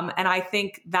 And I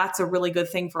think that's a really good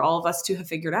thing for all of us to have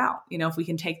figured out, if we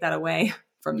can take that away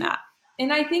from that.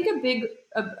 And I think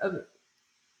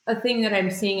a thing that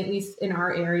I'm seeing, at least in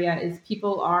our area, is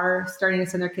people are starting to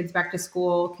send their kids back to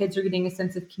school. Kids are getting a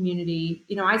sense of community.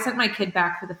 I sent my kid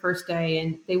back for the first day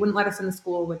and they wouldn't let us in the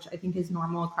school, which I think is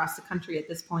normal across the country at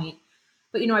this point.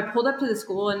 But, I pulled up to the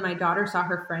school and my daughter saw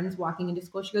her friends walking into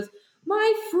school. She goes,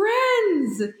 "My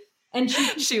friends." And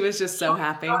she was just so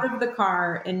happy. Out of the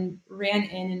car and ran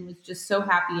in and was just so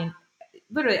happy. And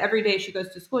literally every day she goes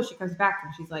to school, she comes back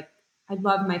and she's like, "I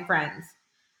love my friends."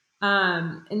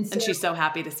 And she's so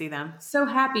happy to see them. So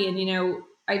happy. And,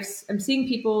 I'm seeing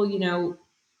people,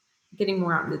 getting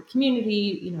more out in the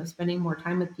community, spending more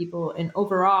time with people, and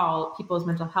overall people's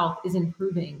mental health is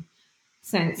improving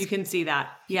since you can see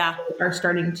that. Yeah. Are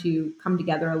starting to come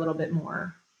together a little bit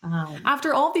more.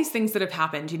 After all these things that have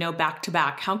happened, back to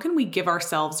back, how can we give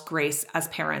ourselves grace as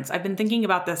parents? I've been thinking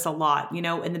about this a lot.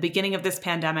 In the beginning of this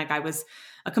pandemic, I was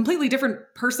a completely different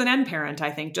person and parent,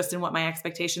 I think, just in what my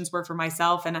expectations were for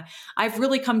myself. And I've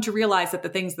really come to realize that the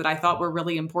things that I thought were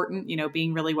really important,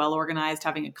 being really well organized,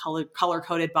 having a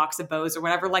color-coded box of bows or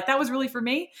whatever, like that was really for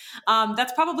me.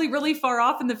 That's probably really far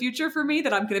off in the future for me,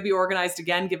 that I'm going to be organized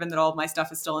again, given that all of my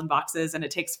stuff is still in boxes and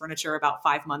it takes furniture about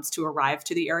 5 months to arrive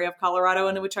to the area of Colorado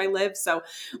in which I live. So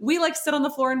we like sit on the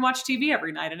floor and watch TV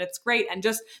every night, and it's great. And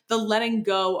just the letting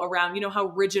go around, how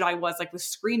rigid I was like with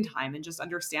screen time, and just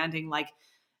understanding like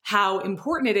how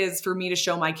important it is for me to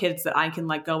show my kids that I can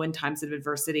let go in times of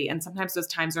adversity. And sometimes those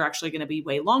times are actually going to be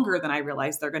way longer than I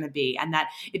realize they're going to be. And that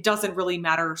it doesn't really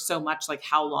matter so much like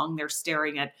how long they're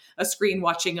staring at a screen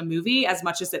watching a movie, as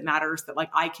much as it matters that like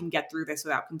I can get through this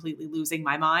without completely losing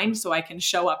my mind, so I can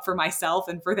show up for myself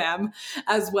and for them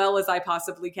as well as I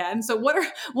possibly can. So what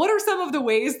are some of the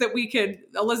ways that we could,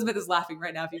 Elizabeth is laughing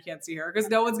right now if you can't see her, because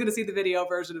no one's going to see the video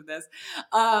version of this.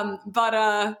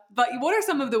 But what are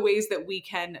some of the ways that we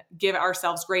can give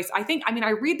ourselves grace? I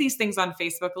read these things on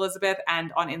Facebook, Elizabeth,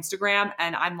 and on Instagram,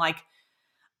 and I'm like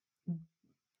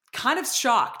kind of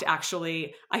shocked,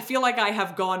 actually. I feel like I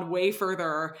have gone way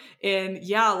further in,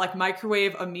 like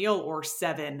microwave a meal or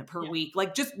 7 per week.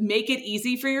 Like just make it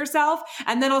easy for yourself.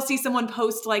 And then I'll see someone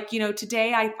post like,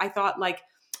 today I thought like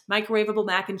microwavable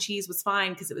mac and cheese was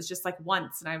fine because it was just like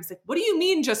once. And I was like, what do you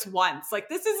mean just once? Like,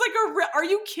 this is like are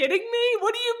you kidding me?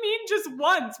 What do you mean just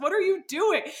once? What are you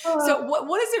doing? So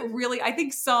what is it really? I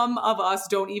think some of us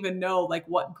don't even know like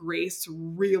what grace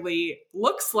really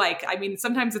looks like.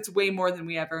 Sometimes it's way more than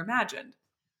we ever imagined.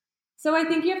 So I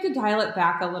think you have to dial it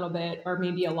back a little bit, or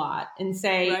maybe a lot, and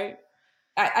say, right.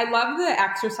 I love the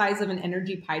exercise of an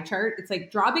energy pie chart. It's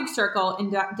like draw a big circle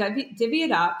and divvy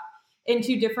it up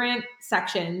into different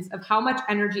sections of how much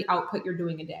energy output you're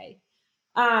doing a day.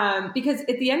 Because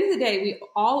at the end of the day, we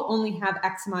all only have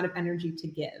X amount of energy to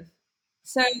give.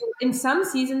 So in some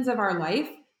seasons of our life,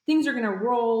 things are going to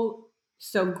roll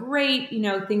so great.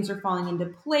 Things are falling into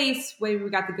place. Maybe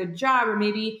we got the good job, or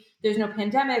maybe there's no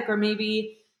pandemic, or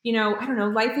maybe, I don't know,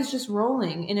 life is just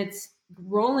rolling and it's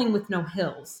rolling with no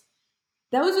hills.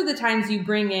 Those are the times you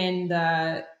bring in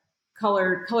the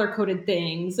color coded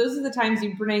things. Those are the times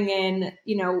you bring in,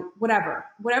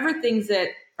 whatever things that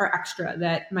are extra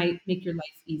that might make your life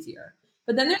easier.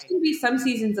 But then there's going to be some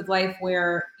seasons of life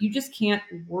where you just can't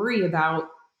worry about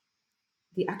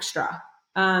the extra,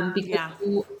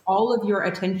 because all of your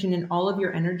attention and all of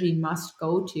your energy must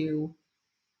go to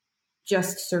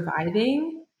just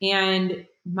surviving. And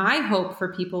my hope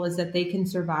for people is that they can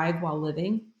survive while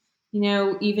living.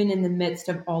 Even in the midst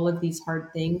of all of these hard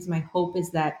things, my hope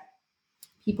is that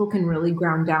people can really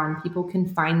ground down. People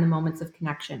can find the moments of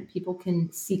connection. People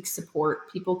can seek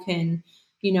support. People can,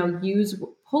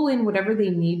 pull in whatever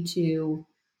they need to.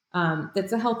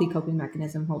 That's a healthy coping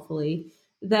mechanism, hopefully,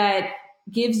 that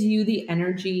gives you the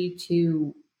energy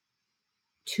to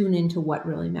tune into what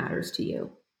really matters to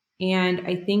you. And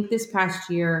I think this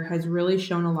past year has really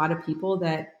shown a lot of people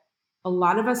that a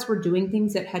lot of us were doing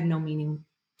things that had no meaning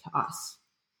to us.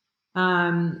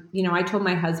 I told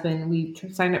my husband, we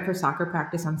signed up for soccer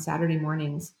practice on Saturday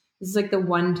mornings. This is like the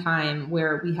one time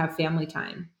where we have family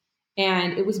time,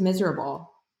 and it was miserable.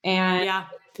 And at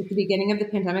the beginning of the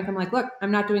pandemic, I'm like, look,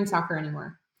 I'm not doing soccer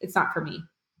anymore. It's not for me.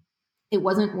 It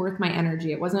wasn't worth my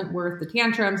energy. It wasn't worth the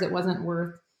tantrums. It wasn't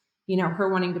worth, her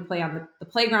wanting to play on the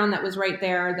playground that was right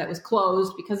there that was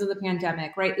closed because of the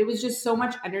pandemic, right? It was just so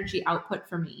much energy output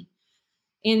for me.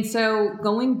 And so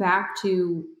going back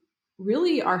to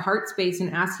really our heart space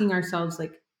and asking ourselves,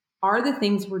 like, are the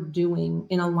things we're doing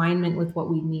in alignment with what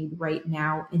we need right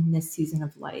now in this season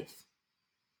of life?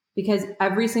 Because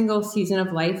every single season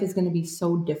of life is going to be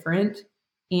so different.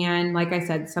 And like I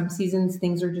said, some seasons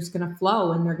things are just going to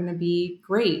flow and they're going to be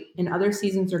great. And other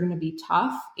seasons are going to be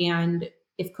tough. And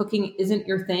if cooking isn't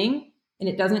your thing and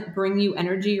it doesn't bring you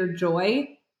energy or joy,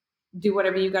 do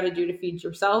whatever you got to do to feed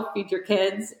yourself, feed your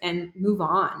kids, and move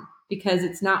on, because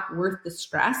it's not worth the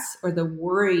stress or the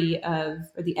worry or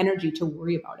the energy to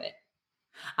worry about it.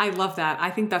 I love that. I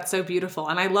think that's so beautiful.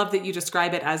 And I love that you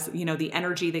describe it as, the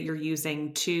energy that you're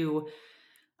using to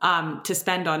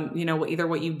spend on, either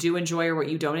what you do enjoy or what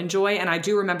you don't enjoy. And I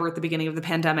do remember at the beginning of the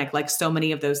pandemic, like so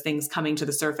many of those things coming to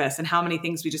the surface and how many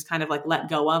things we just kind of like let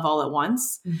go of all at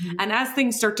once. Mm-hmm. And as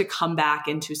things start to come back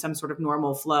into some sort of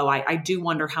normal flow, I do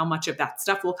wonder how much of that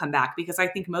stuff will come back, because I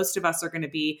think most of us are going to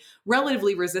be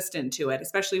relatively resistant to it,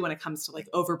 especially when it comes to like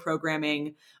over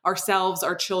programming ourselves,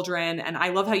 our children. And I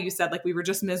love how you said, like, we were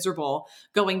just miserable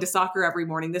going to soccer every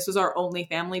morning. This was our only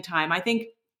family time. I think,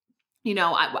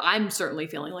 I'm certainly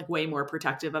feeling like way more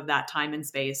protective of that time and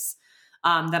space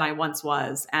than I once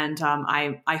was. And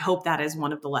I hope that is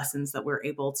one of the lessons that we're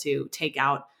able to take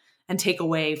out and take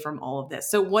away from all of this.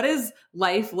 So what does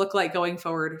life look like going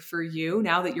forward for you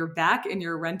now that you're back in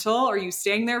your rental? Are you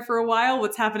staying there for a while?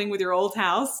 What's happening with your old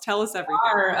house? Tell us everything.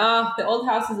 The old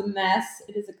house is a mess.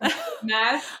 It is a complete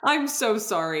mess. I'm so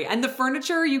sorry. And the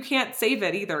furniture, you can't save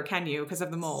it either, can you? Because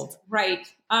of the mold. Right.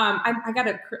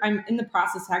 I'm in the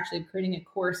process actually of creating a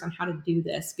course on how to do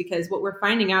this, because what we're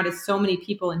finding out is so many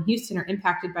people in Houston are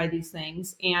impacted by these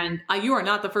things. And you are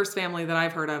not the first family that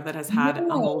I've heard of that has had a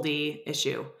moldy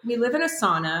issue. We live in a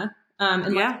sauna.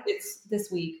 It's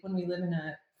this week when we live in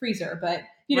a freezer, but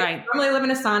normally live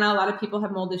in a sauna. A lot of people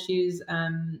have mold issues.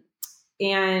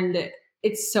 And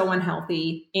it's so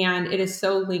unhealthy, and it is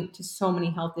so linked to so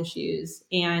many health issues.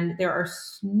 And there are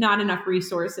not enough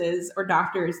resources or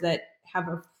doctors that have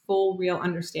a full, real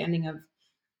understanding of,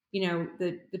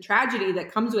 the tragedy that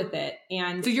comes with it.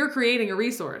 And so you're creating a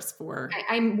resource for.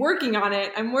 I'm working on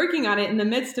it. I'm working on it in the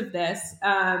midst of this.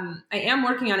 I am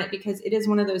working on it because it is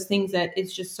one of those things that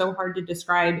it's just so hard to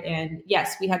describe. And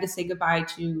yes, we had to say goodbye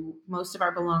to most of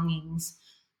our belongings,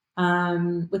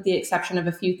 with the exception of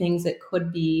a few things that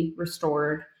could be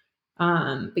restored.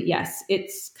 But yes,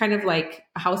 it's kind of like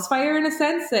a house fire in a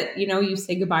sense that, you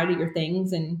say goodbye to your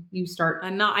things and you start.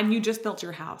 And you just built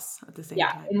your house at the same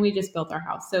time. Yeah. And we just built our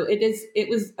house. So it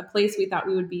was a place we thought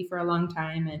we would be for a long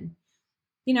time. And,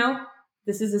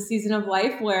 this is a season of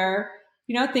life where,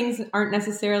 things aren't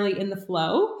necessarily in the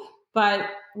flow, but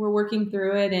we're working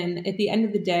through it. And at the end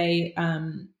of the day,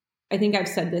 I think I've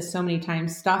said this so many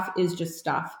times, stuff is just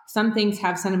stuff. Some things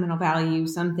have sentimental value.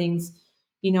 Some things,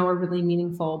 are really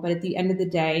meaningful. But at the end of the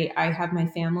day, I have my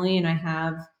family and I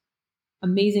have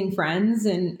amazing friends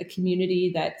and a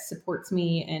community that supports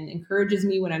me and encourages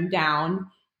me when I'm down.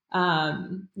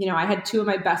 I had two of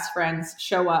my best friends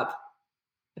show up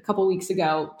a couple weeks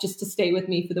ago just to stay with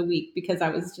me for the week because I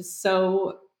was just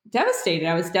so devastated.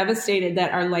 I was devastated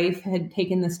that our life had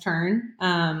taken this turn.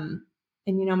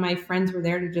 My friends were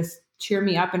there to just cheer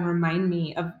me up and remind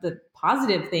me of the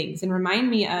positive things and remind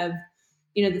me of,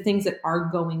 the things that are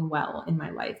going well in my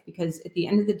life, because at the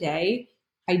end of the day,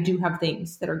 I do have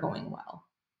things that are going well.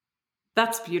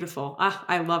 That's beautiful.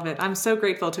 I love it. I'm so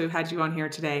grateful to have had you on here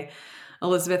today.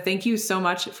 Elizabeth, thank you so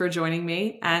much for joining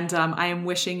me. And I am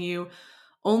wishing you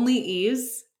only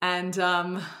ease and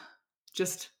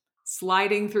just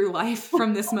sliding through life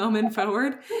from this moment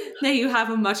forward. May you have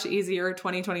a much easier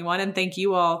 2021. And thank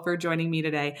you all for joining me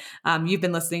today. You've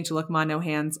been listening to Look Ma, No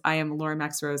Hands. I am Laura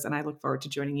Max Rose, and I look forward to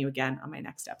joining you again on my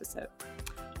next episode.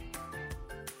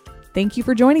 Thank you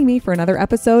for joining me for another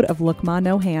episode of Look Ma,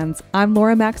 No Hands. I'm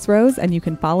Laura Max Rose, and you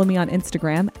can follow me on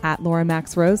Instagram at Laura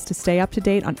Max Rose to stay up to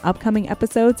date on upcoming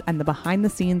episodes and the behind the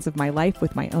scenes of my life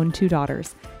with my own 2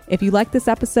 daughters. If you like this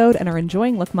episode and are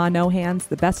enjoying Look Ma, No Hands,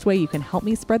 the best way you can help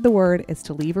me spread the word is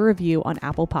to leave a review on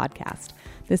Apple Podcast.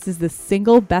 This is the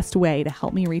single best way to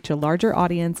help me reach a larger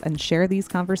audience and share these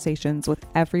conversations with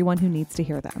everyone who needs to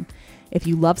hear them. If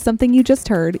you love something you just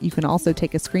heard, you can also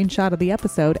take a screenshot of the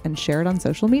episode and share it on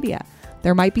social media.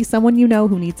 There might be someone you know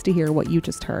who needs to hear what you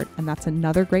just heard, and that's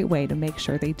another great way to make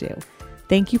sure they do.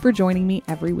 Thank you for joining me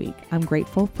every week. I'm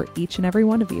grateful for each and every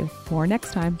one of you. More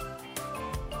next time.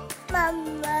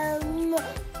 Mom.